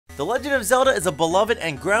The Legend of Zelda is a beloved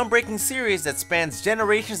and groundbreaking series that spans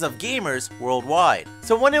generations of gamers worldwide.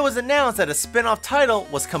 So when it was announced that a spin-off title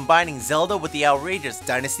was combining Zelda with the outrageous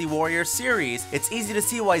Dynasty Warriors series, it's easy to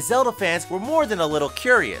see why Zelda fans were more than a little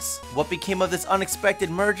curious. What became of this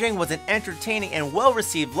unexpected merging was an entertaining and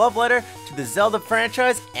well-received love letter to the Zelda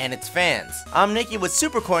franchise and its fans. I'm Nikki with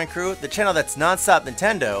Super Coin Crew, the channel that's non-stop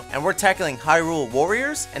Nintendo, and we're tackling Hyrule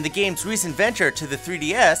Warriors and the game's recent venture to the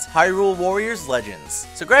 3DS, Hyrule Warriors Legends.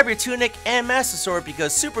 So grab your tunic and Master Sword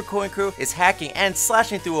because Super Coin Crew is hacking and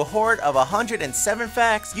slashing through a horde of 107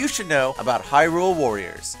 facts you should know about Hyrule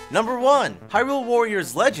Warriors. Number 1. Hyrule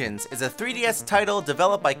Warriors Legends is a 3DS title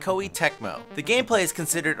developed by Koei Tecmo. The gameplay is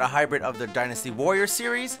considered a hybrid of their Dynasty Warriors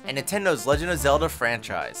series and Nintendo's Legend of Zelda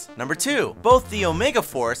franchise. Number 2. Both the Omega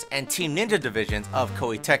Force and Team Ninja divisions of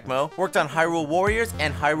Koei Tecmo worked on Hyrule Warriors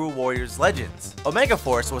and Hyrule Warriors Legends. Omega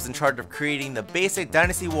Force was in charge of creating the basic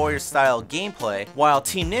Dynasty Warriors style gameplay, while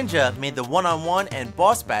Team Ninja made the one-on-one and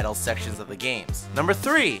boss battle sections of the games. Number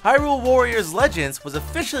 3. Hyrule Warriors Legends was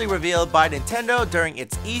officially revealed by Nintendo during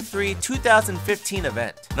its E3 2015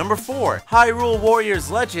 event. Number 4. Hyrule Warriors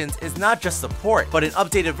Legends is not just a port, but an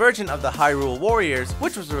updated version of the Hyrule Warriors,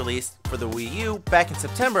 which was released for the Wii U back in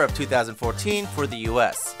September of 2014 for the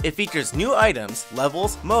US. It features new items,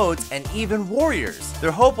 levels, modes, and even warriors.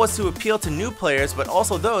 Their hope was to appeal to new players but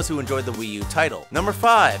also those who enjoyed the Wii U title. Number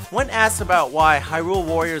 5. When asked about why Hyrule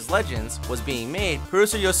Warriors Legends was being made,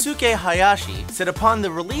 producer Yosuke Hayashi said upon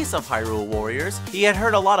the release of Hyrule Warriors, he had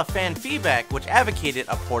heard a lot of fan feedback which advocated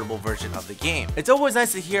a portable version of the game. It's always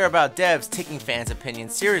nice to hear about devs taking fans'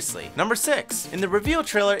 opinions seriously. Number 6. In the reveal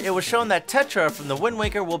trailer, it was shown that Tetra from the Wind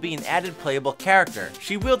Waker will be an added playable character.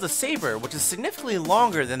 She wields a saber, which is significantly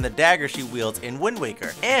longer than the dagger she wields in Wind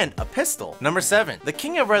Waker, and a pistol. Number 7. The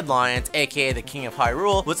King of Red Lions, aka the King of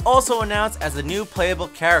Hyrule, was also announced as a new playable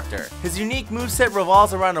character. His unique moveset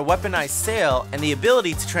revolves around a weaponized sail and the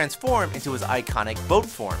ability to transform into his iconic boat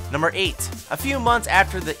form. Number 8. A few months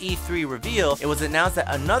after the E3 reveal, it was announced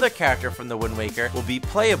that another character from the Wind Waker will be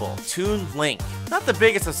playable, Toon Link. Not the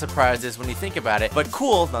biggest of surprises when you think about it, but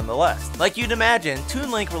cool nonetheless. Like you'd imagine,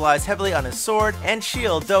 Toon Link relies heavily on his sword and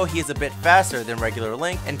shield, though he is a bit faster than regular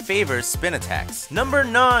Link and favors spin attacks. Number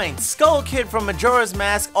 9. Skull Kid from Majora's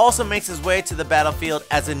Mask also makes his way to the battlefield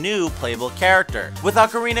as a new playable character. With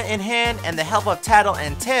Ocarina in hand and the help of Tattle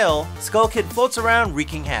and Tail, Skull Kid floats around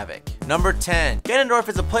wreaking havoc. Number 10. Ganondorf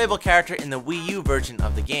is a playable character in the Wii U version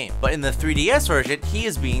of the game, but in the 3DS version, he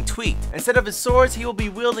is being tweaked. Instead of his swords, he will be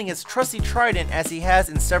wielding his trusty trident as he has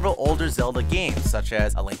in several older Zelda games, such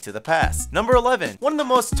as A Link to the Past. Number 11. One of the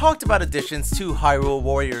most talked about additions to Hyrule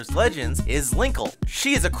Warriors Legends is Linkle.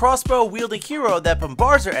 She is a crossbow-wielding hero that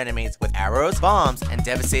bombards her enemies with arrows, bombs, and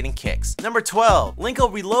devastating kicks. Number 12.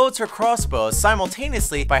 Linkle reloads her crossbow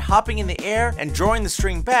simultaneously by hopping in the air and drawing the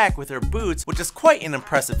string back with her boots, which is quite an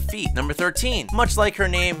impressive feat. Number 13. Much like her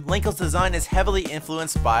name, Linkle's design is heavily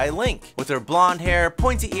influenced by Link. With her blonde hair,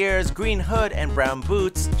 pointy ears, green hood, and brown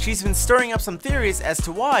boots, she's been stirring up some theories as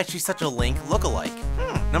to why she's such a Link lookalike.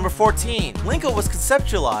 Number 14. Linkle was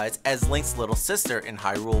conceptualized as Link's little sister in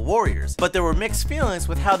Hyrule Warriors, but there were mixed feelings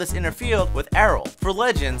with how this interfered with Hyrule. For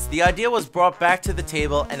Legends, the idea was brought back to the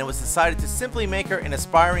table and it was decided to simply make her an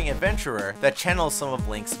aspiring adventurer that channels some of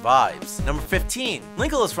Link's vibes. Number 15.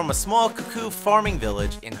 Linkle is from a small cuckoo farming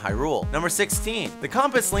village in Hyrule. Number 16. The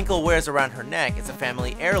compass Linkle wears around her neck is a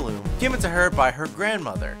family heirloom given to her by her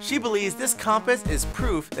grandmother. She believes this compass is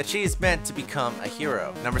proof that she is meant to become a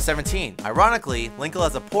hero. Number 17. Ironically, Linkle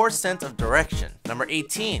has a poor sense of direction. Number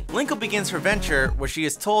 18. Linkle begins her venture where she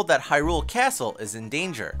is told that Hyrule Castle is in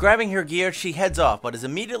danger. Grabbing her gear, she heads off but is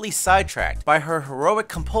immediately sidetracked by her heroic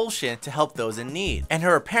compulsion to help those in need, and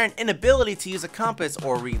her apparent inability to use a compass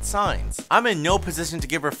or read signs. I'm in no position to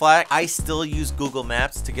give her flack. I still use Google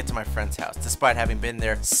Maps to get to my friend's house, despite having been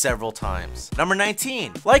there several times. Number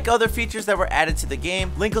 19. Like other features that were added to the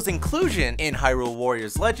game, Linkle's inclusion in Hyrule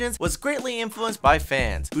Warriors Legends was greatly influenced by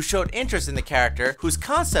fans, who showed interest in the character, whose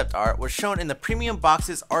concept art was shown in the Premium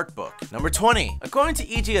Box's art book. Number 20. According to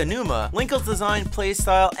Eiji Aonuma, Linkle's design,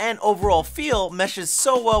 playstyle, and overall feel meshes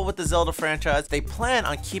so well with the Zelda franchise, they plan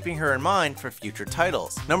on keeping her in mind for future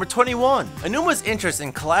titles. Number 21. Aonuma's interest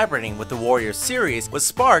in collaborating with the Warriors series was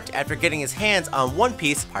sparked after getting his hands on One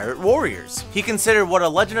Piece Pirate Warriors. He considered what a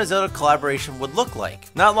Legend of Zelda collaboration would look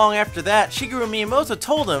like. Not long after that, Shigeru Miyamoto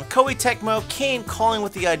told him Koei Tecmo came calling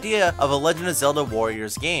with the idea of a Legend of Zelda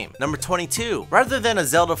Warriors game. Number 22. Rather than a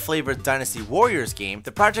Zelda-flavored Dynasty Warriors game,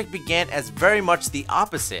 the project began as very much the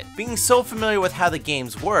opposite. Being so familiar with how the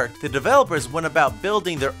games worked, the developers went about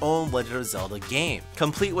building their own Legend of Zelda game,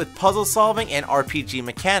 complete with puzzle solving and RPG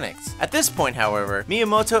mechanics. At this point, however,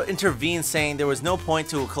 Miyamoto intervened, saying there was no point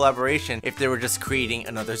to a collaboration if they were just creating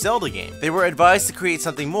another Zelda game. They were advised to create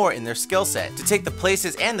something more in their skill set, to take the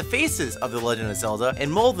places and the faces of The Legend of Zelda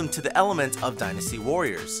and mold them to the elements of Dynasty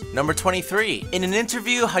Warriors. Number 23. In an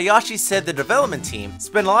interview, Hayashi said the development team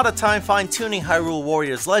spent a lot of time fine-tuning Hyrule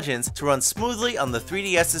Warriors Legends to run smoothly on the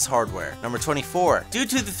 3DS's hardware. Number 24. Due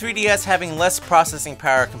to the 3DS having less processing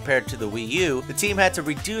power compared to the Wii U, the team had to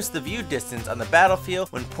reduce the view distance on the battlefield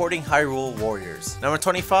when porting Hyrule Warriors. Number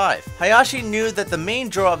 25. Hayashi knew that the main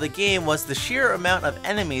draw of the game was the sheer amount of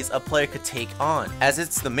enemies a player could take on, as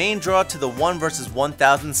it's the main draw to the 1 vs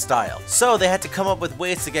 1000 style, so they had to come up with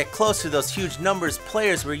ways to get close to those huge numbers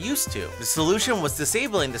players were used to. The solution was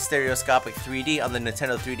disabling the stereoscopic 3D on the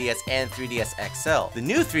Nintendo 3DS and 3DS XL. The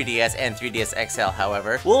new 3DS and 3DS XL,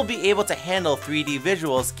 however, will be able to handle 3D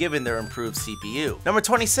visuals given their improved CPU. Number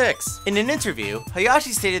 26. In an interview,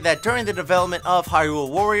 Hayashi stated that during the development of Hyrule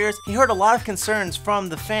Warriors, he heard a lot of concerns from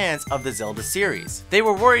the fans of the Zelda series. They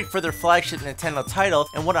were worried for their flagship Nintendo title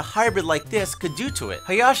and what a hybrid like this could do to it.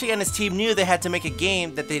 Hayashi and his team knew they had to make a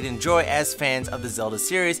game that they'd enjoy as fans of the Zelda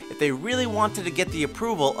series if they really wanted to get the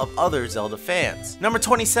approval of other Zelda fans. Number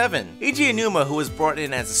 27. Eiji Aonuma, who was brought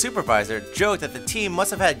in as a supervisor, joked that the team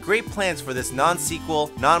must have had great plans for this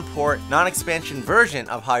non-sequel, non-port, non-expansion version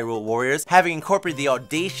of Hyrule Warriors, having incorporated the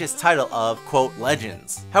audacious title of, quote,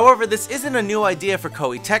 Legends. However, this isn't a new idea for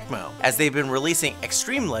Koei Tecmo, as they've been releasing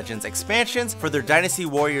Extreme Legends expansions for their Dynasty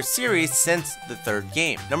Warriors series since the third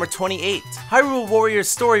game. Number 28. Hyrule Warriors'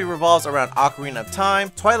 story revolves around Ocarina of Time,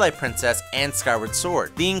 Twilight Princess, and Skyward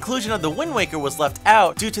Sword. The inclusion of the Wind Waker was left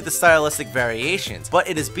out due to the stylistic variations, but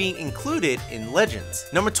it is being included in Legends.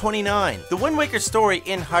 Number 29. The Wind Waker story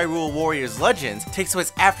in Hyrule Warriors Legends takes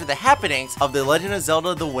place after the happenings of The Legend of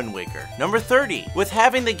Zelda The Wind Waker. Number 30. With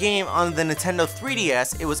having the game on the Nintendo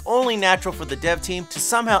 3DS, it was only natural for the dev team to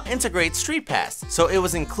somehow integrate Street Pass, so it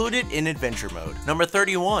was included in Adventure Mode. Number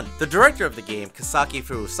 31. The director of the game, Kasaki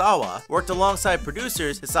Furusawa, worked alongside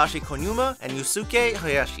producers Hisashi Konuma and Yusuke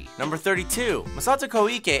Hayashi. Number 32. Masato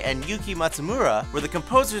Koike and Yuki Matsumura were the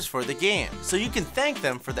composers for the game, so you can thank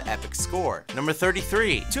them for the epic score. Number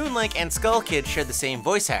 33. Toon Link and Skull Kid share the same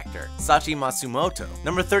voice actor, Sachi Matsumoto.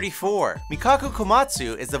 Number 34. Mikaku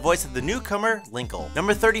Komatsu is the voice of the newcomer, Linkle.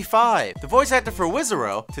 Number 35. The voice actor for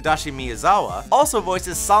Wizaro, Tadashi Miyazawa, also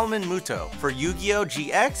voices Solomon Muto for Yu-Gi-Oh!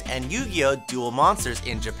 GX and Yu-Gi-Oh! Duel Monsters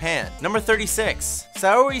in Japan. Number 36.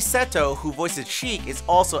 Saori Seto, who voices Sheik, is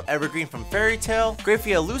also Evergreen from Fairy Tail,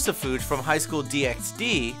 Grafia Lucifuge from High School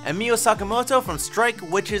DxD, and Mio Sakamoto from Strike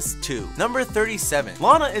Witches 2. Number 37.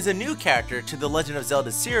 Lana is a new character to the Legend of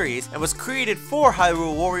Zelda series and was created for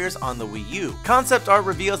Hyrule Warriors on the Wii U. Concept art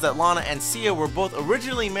reveals that Lana and Sia were both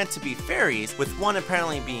originally meant to be fairies, with one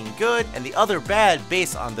apparently being good and the other bad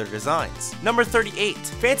based on their designs. Number 38.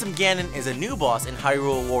 Phantom Ganon is a new boss in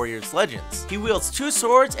Hyrule Warriors Legends. He wields 2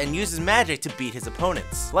 swords and uses magic to beat his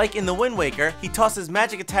opponents. Like in the Wind Waker, he tosses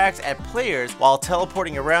magic attacks at players while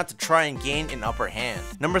teleporting around to try and gain an upper hand.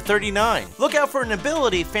 Number 39. Look out for an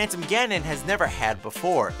ability Phantom Ganon has never had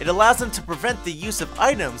before. It allows him to prevent the use of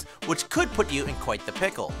items, which could put you in quite the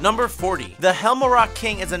pickle. Number 40. The Helmarock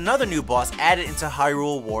King is another new boss added into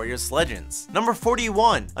Hyrule Warriors Legends. Number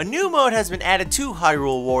 41. A new mode has been added to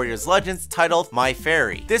Hyrule Warriors Legends titled My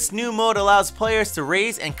Fairy. This new mode allows players to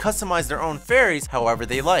raise and customize their own fairies however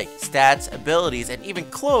they like. Stats, abilities, and even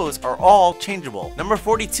clothes are all changeable. Number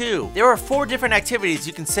 42. There are 4 different activities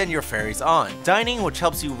you can send your fairies on. Dining, which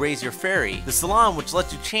helps you raise your fairy. The Salon, which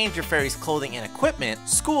lets you change your fairy's clothing and equipment.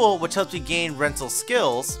 School, which helps you gain rental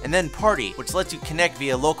skills. And then Party, which lets you connect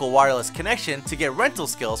via local wireless connection to get rental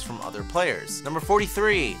skills from other players. Number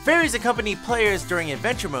 43. Fairies accompany players during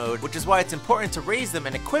adventure mode, which is why it's important to raise them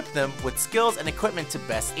and equip them with skills and equipment to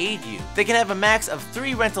best aid you. They can have a max of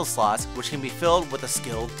 3 rental slots, which can be filled with a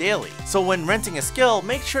skill daily. So when renting a skill,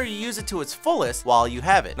 make sure you use it to its fullest while you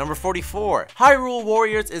have it. Number 44. Hyrule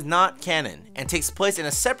Warriors is not canon and takes place in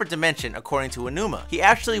a separate dimension according to Aonuma. He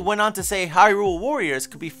actually went on to say Hyrule Warriors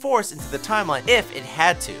could be forced into the timeline if it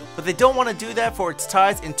had to, but they don't want to do that for its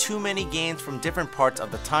ties in too many games from different parts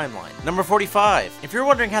of the timeline. Number 45. If you're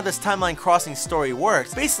wondering how this timeline crossing story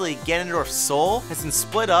works, basically Ganondorf's soul has been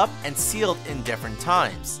split up and sealed in different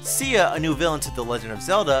times. Sia, a new villain to The Legend of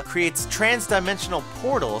Zelda, creates trans-dimensional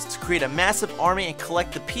portals to create a massive army and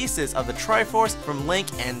collect the pieces of the Triforce from Link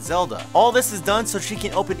and Zelda. All this is done so she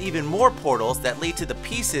can open even more portals that lead to the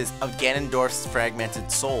pieces of Ganondorf's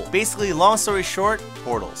fragmented soul. Basically, long story short,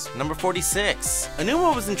 portals. Number 46.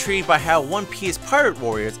 Aonuma was intrigued by how One Piece Pirate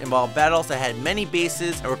Warriors involved battles that had many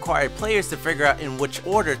bases and required players to figure out in which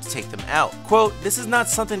order to take them out. Quote, "This is not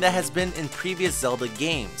something that has been in previous Zelda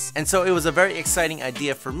games, and so it was a very exciting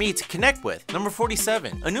idea for me to connect with." Number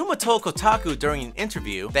 47. Aonuma told Kotaku during an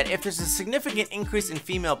interview that if there's a significant increase in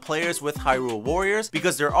female players with Hyrule Warriors,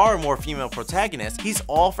 because there are more female protagonists, he's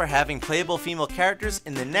all for having playable female characters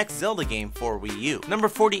in the next Zelda game for Wii U. Number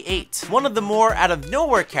 48. One of the more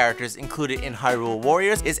out-of-nowhere characters included in Hyrule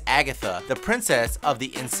Warriors is Agatha, the princess of the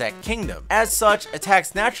Insect Kingdom. As such,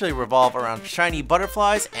 attacks naturally revolve around shiny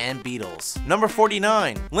butterflies and beetles. Number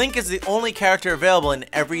 49. Link is the only character available in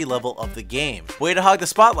every level of the game. Way to hog the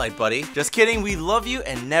spotlight, buddy. Just kidding, we love you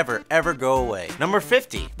and never ever go away. Number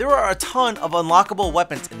 50. There are a ton of unlockable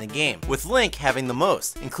weapons in the game, with Link having the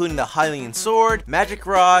most, including the Hylian Sword, Magic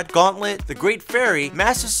Rod, Gauntlet, the Great Fairy,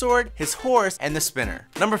 Master Sword, his horse, and the spinner.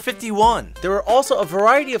 Number 51. There are also a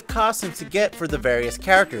variety of costumes to get for the various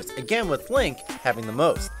characters, again with Link having the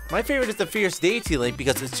most. My favorite is the Fierce Deity Link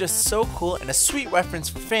because it's just so cool and a sweet reference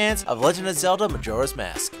for fans of Legend of Zelda Majora's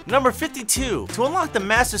Mask. Number 52. To unlock the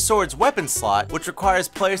Master Sword's weapon slot, which requires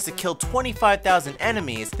players to kill 25,000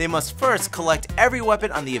 enemies, they must first collect every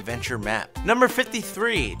weapon on the adventure map. Number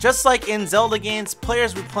 53. Just like in Zelda games,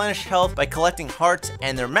 players replenish health by collecting hearts,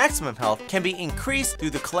 and their maximum health can be increased through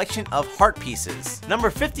the collection of heart pieces. Number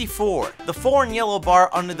 54. The 4 and yellow bar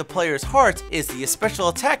under the player's heart is the special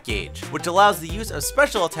attack gauge, which allows the use of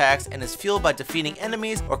special attacks and is fueled by defeating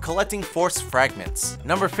enemies or collecting force fragments.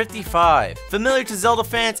 Number 55. Familiar to Zelda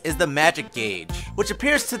fans is the magic gauge, which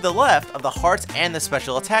appears to the left of the hearts and the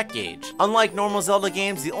special attack gauge. Unlike normal Zelda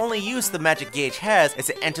games, the only use the magic gauge has is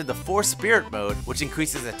to enter the Force Spirit mode, which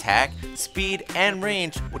increases attack, speed, and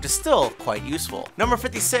range, which is still quite useful. Number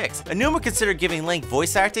 56. Aonuma considered giving Link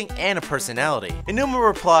voice acting and a personality. Aonuma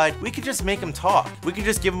replied, "We could just make him talk. We could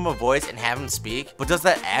just give him a voice and have him speak, but does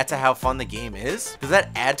that add to how fun the game is? Does that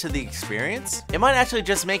add to the experience? It might actually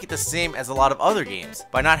just make it the same as a lot of other games.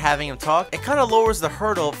 By not having him talk, it kind of lowers the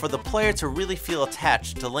hurdle for the player to really feel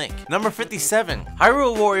attached to Link." Number 57.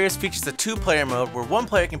 Hyrule Warriors features a 2-player mode where one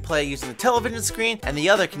player can play using the television screen and the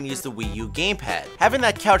other can use the Wii U gamepad. Having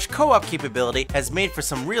that couch co-op capability has made for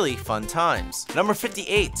some really fun times. Number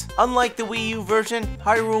 58. Unlike the Wii U version,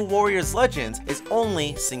 Hyrule Warriors Legends is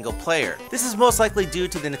only single player. This is most likely due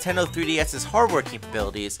to the Nintendo 3DS's hardware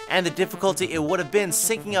capabilities and the difficulty it would have been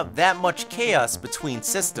syncing up that much chaos between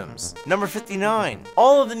systems. Number 59.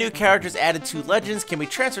 All of the new characters added to Legends can be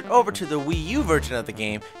transferred over to the Wii U version of the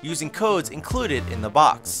game using codes included in the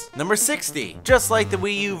box. Number 60. Just like the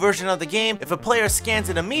Wii U version of the game, if a player scans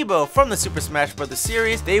an amiibo from the Super Smash Bros.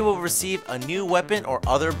 Series, they will receive a new weapon or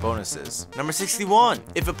other bonuses. Number 61.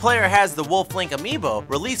 If a player has the Wolf Link amiibo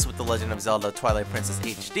released with The Legend of Zelda Twilight Princess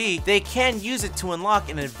HD, they can use it to unlock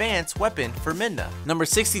an advanced weapon for Midna. Number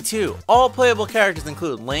 62. All playable characters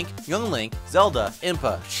include Link, Young Link, Zelda,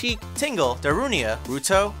 Impa, Sheik, Tingle, Darunia,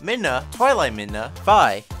 Ruto, Midna, Twilight Midna,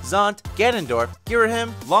 Vi, Zant, Ganondorf,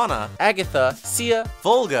 Girahim, Lana, Agatha, Sia,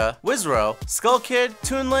 Volga, Wizro, Skull Kid,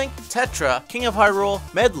 Toon Link, Tetra, King of Hyrule,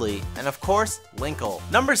 Medley, and of course, Linkle.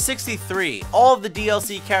 Number 63. All of the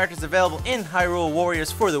DLC characters available in Hyrule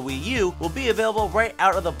Warriors for the Wii U will be available right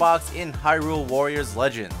out of the box in Hyrule Warriors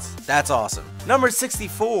Legends. That's awesome. Number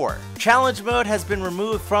 64. Challenge mode has been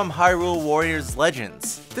removed from Hyrule Warriors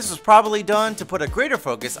Legends. This was probably done to put a greater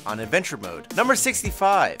focus on adventure mode. Number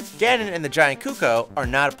 65. Ganon and the Giant Kuko are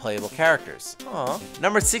not playable characters. Aww.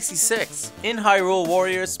 Number 66. In Hyrule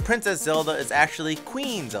Warriors, Princess Zelda is actually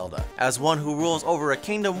Queen Zelda. As one who rules over a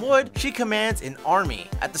kingdom would, she commands an army.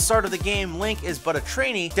 At the start of the game, Link is but a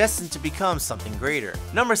trainee destined to become something greater.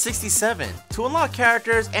 Number 67. To unlock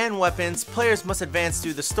characters and weapons, players must advance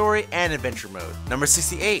through the story and adventure mode. Number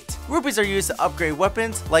 68. Rupees are used to upgrade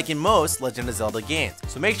weapons like in most Legend of Zelda games,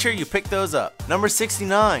 so make sure you pick those up. Number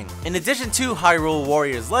 69. In addition to Hyrule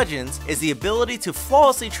Warriors Legends is the ability to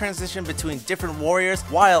flawlessly transition between different warriors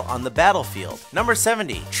while on the battlefield. Number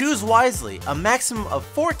 70. Choose wisely. A maximum of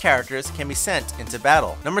 4 characters can be sent into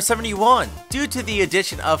battle. Number 71. Due to the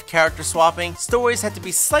addition of character swapping, stories had to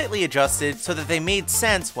be slightly adjusted so that they made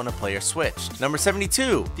sense when a player switched. Number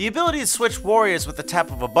 72. The ability to switch warriors with the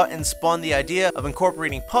tap of a button spawned the idea of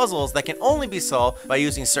incorporating puzzles that can only be solved by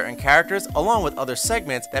using certain characters along with other segments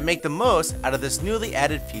improvements that make the most out of this newly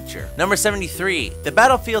added feature. Number 73. The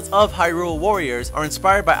battlefields of Hyrule Warriors are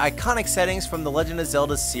inspired by iconic settings from the Legend of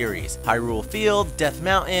Zelda series. Hyrule Field, Death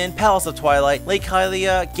Mountain, Palace of Twilight, Lake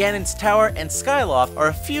Hylia, Ganon's Tower, and Skyloft are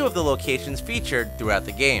a few of the locations featured throughout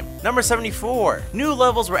the game. Number 74. New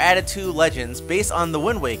levels were added to Legends based on the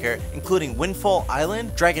Wind Waker, including Windfall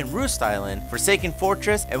Island, Dragon Roost Island, Forsaken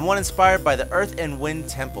Fortress, and one inspired by the Earth and Wind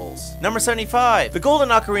temples. Number 75. The Golden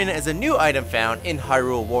Ocarina is a new item found in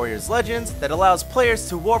Hyrule Warriors Legends that allows players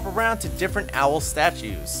to warp around to different owl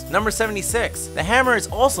statues. Number 76. The hammer is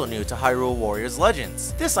also new to Hyrule Warriors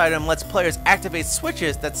Legends. This item lets players activate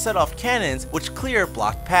switches that set off cannons which clear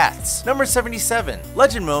blocked paths. Number 77.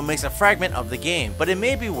 Legend Mode makes a fragment of the game, but it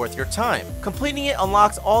may be worth your time. Completing it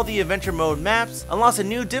unlocks all the Adventure Mode maps, unlocks a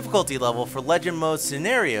new difficulty level for Legend Mode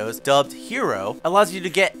scenarios dubbed Hero, allows you to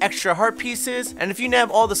get extra heart pieces, and if you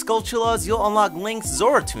nab all the Skulltulas, you'll unlock Link's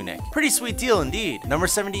Zora Tunic. Pretty sweet deal indeed. Number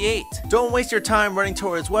 78. Don't waste your time running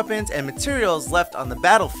towards weapons and materials left on the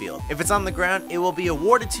battlefield. If it's on the ground, it will be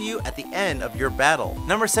awarded to you at the end of your battle.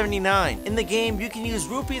 Number 79. In the game, you can use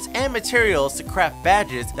rupees and materials to craft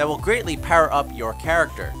badges that will greatly power up your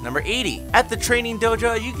character. Number 80. At the training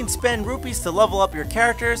dojo, you can spend rupees to level up your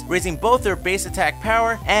characters, raising both their base attack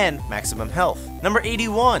power and maximum health. Number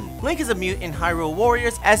 81. Link is a mute in Hyrule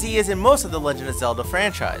Warriors, as he is in most of the Legend of Zelda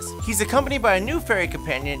franchise. He's accompanied by a new fairy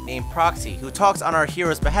companion named Proxy, who talks on our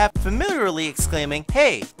hero's behalf, familiarly exclaiming,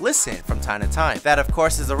 "Hey, listen," from time to time. That of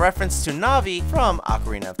course is a reference to Navi from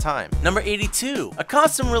Ocarina of Time. Number 82. A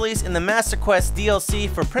custom release in the Master Quest DLC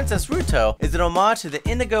for Princess Ruto is an homage to the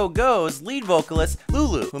Indigo Go's lead vocalist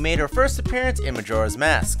Lulu, who made her first appearance in Majora's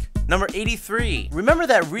Mask. Number 83. Remember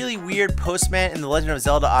that really weird postman in the Legend of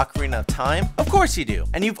Zelda Ocarina of Time? Of course you do,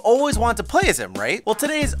 and you've always wanted to play as him, right? Well,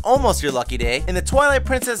 today is almost your lucky day. In the Twilight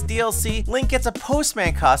Princess DLC, Link gets a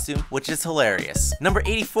postman costume, which is hilarious. Number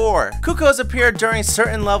 84. Cuckoos appear during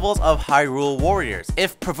certain levels of Hyrule Warriors.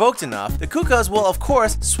 If provoked enough, the Cuckoos will of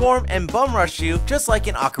course swarm and bum rush you just like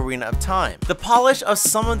in Ocarina of Time. The polish of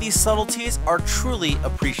some of these subtleties are truly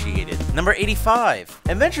appreciated. Number 85.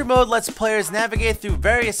 Adventure Mode lets players navigate through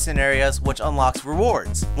various scenarios, which unlocks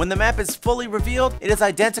rewards. When the map is fully revealed, it is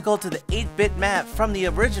identical to the 8-bit map from the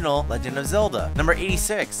original Legend of Zelda. Number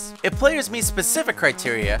 86. If players meet specific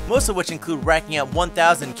criteria, most of which include racking up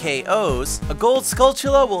 1000 KOs, a gold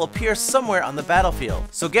Skulltula will appear somewhere on the battlefield.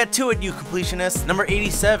 So get to it, you completionists. Number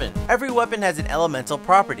 87. Every weapon has an elemental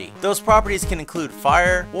property. Those properties can include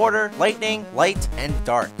fire, water, lightning, light, and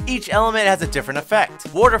dark. Each element has a different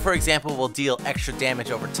effect. Water, for example, will deal extra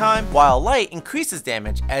damage over time, while light increases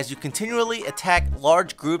damage as you continually attack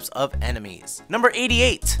large groups of enemies. Number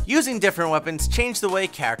 88. Using different weapons change the way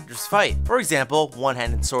characters fight. For example,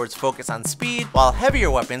 one-handed swords focus on speed, while heavier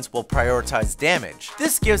weapons will prioritize damage.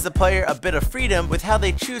 This gives the player a bit of freedom with how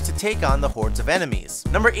they choose to take on the hordes of enemies.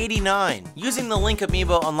 Number 89. Using the Link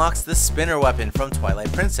amiibo unlocks the spinner weapon from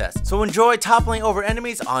Twilight Princess, so enjoy toppling over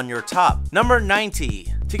enemies on your top. Number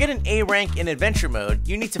 90. To get an A rank in Adventure Mode,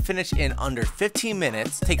 you need to finish in under 15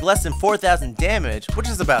 minutes, take less than 4,000 damage, which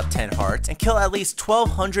is about 10 hearts, and kill at least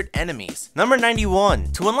 1,200 enemies. Number 91.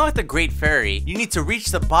 To unlock the Great Fairy, you need to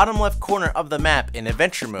reach the bottom left corner of the map in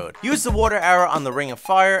Adventure Mode. Use the water arrow on the Ring of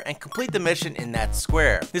Fire and complete the mission in that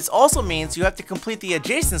square. This also means you have to complete the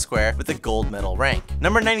adjacent square with a gold medal rank.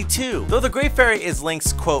 Number 92. Though the Great Fairy is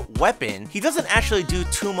Link's quote weapon, he doesn't actually do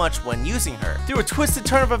too much when using her. Through a twisted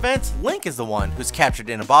turn of events, Link is the one who's captured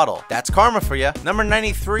in a bottle. That's karma for ya. Number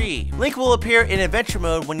 93. Link will appear in Adventure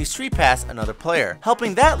Mode when you street pass another player.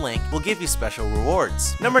 Helping that Link will give you special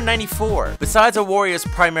rewards. Number 94. Besides a warrior's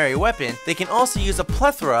primary weapon, they can also use a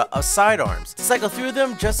plethora of sidearms. To cycle through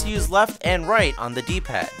them, just use left and right on the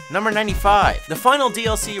D-pad. Number 95. The final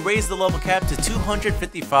DLC raised the level cap to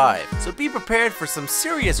 255, so be prepared for some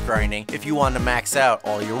serious grinding if you want to max out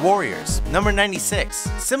all your warriors. Number 96.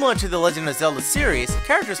 Similar to the Legend of Zelda series,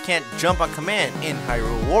 characters can't jump on command in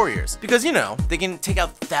Hyrule Warriors, because you know, they can take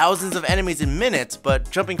out thousands of enemies in minutes,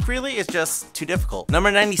 but jumping freely is just too difficult.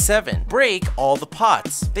 Number 97. Break all the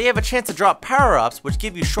pots. They have a chance to drop power-ups which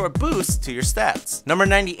give you short boosts to your stats. Number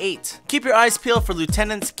 98. Keep your eyes peeled for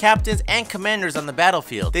lieutenants, captains, and commanders on the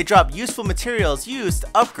battlefield. They drop useful materials used to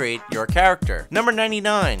upgrade your character. Number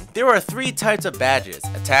 99. There are 3 types of badges: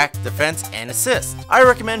 attack, defense, and assist. I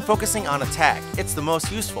recommend focusing on attack. It's the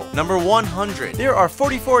most useful. Number 100. There are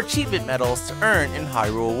 44 achievement medals to earn in Hyrule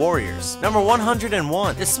Hyrule Warriors. Number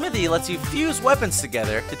 101. The smithy lets you fuse weapons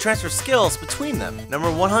together to transfer skills between them.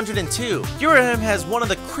 Number 102. Byron has one of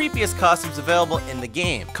the creepiest costumes available in the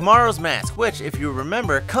game, Kamaro's mask, which, if you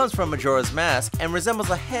remember, comes from Majora's Mask and resembles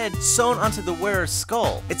a head sewn onto the wearer's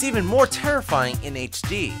skull. It's even more terrifying in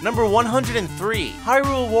HD. Number 103.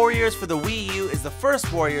 Hyrule Warriors for the Wii U is the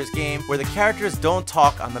first Warriors game where the characters don't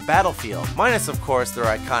talk on the battlefield, minus of course their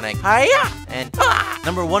iconic Hiya and Ah!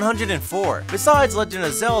 Number 104. Besides Legend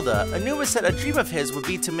of Zelda, Anuma said a dream of his would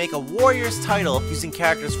be to make a Warriors title using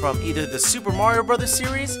characters from either the Super Mario Bros.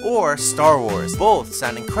 Series or Star Wars. Both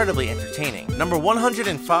sound incredibly entertaining. Number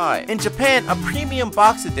 105. In Japan, a premium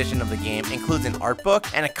box edition of the game includes an art book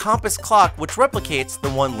and a compass clock which replicates the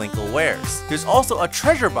one Linkle wears. There's also a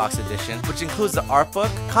treasure box edition which includes the art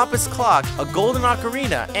book, compass clock, a golden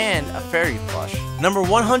ocarina, and a fairy plush. Number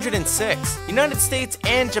 106. United States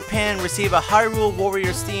and Japan receive a Hyrule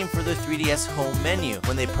Warriors theme for their 3DS home menu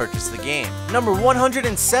when they purchase the game. Number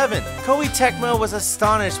 107. Koei Tecmo was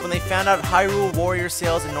astonished when they found out Hyrule Warriors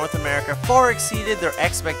sales in North America far exceeded their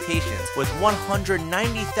expectations, with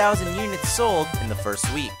 190,000 units sold in the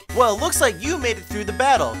first week. Well, looks like you made it through the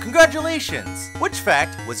battle. Congratulations! Which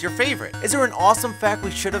fact was your favorite? Is there an awesome fact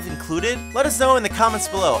we should have included? Let us know in the comments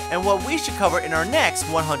below and what we should cover in our next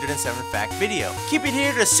 107 fact video. Keep it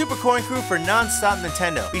here to Super Coin Crew for non-stop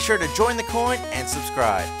Nintendo. Be sure to join the coin and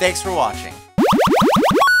subscribe. Thanks for watching.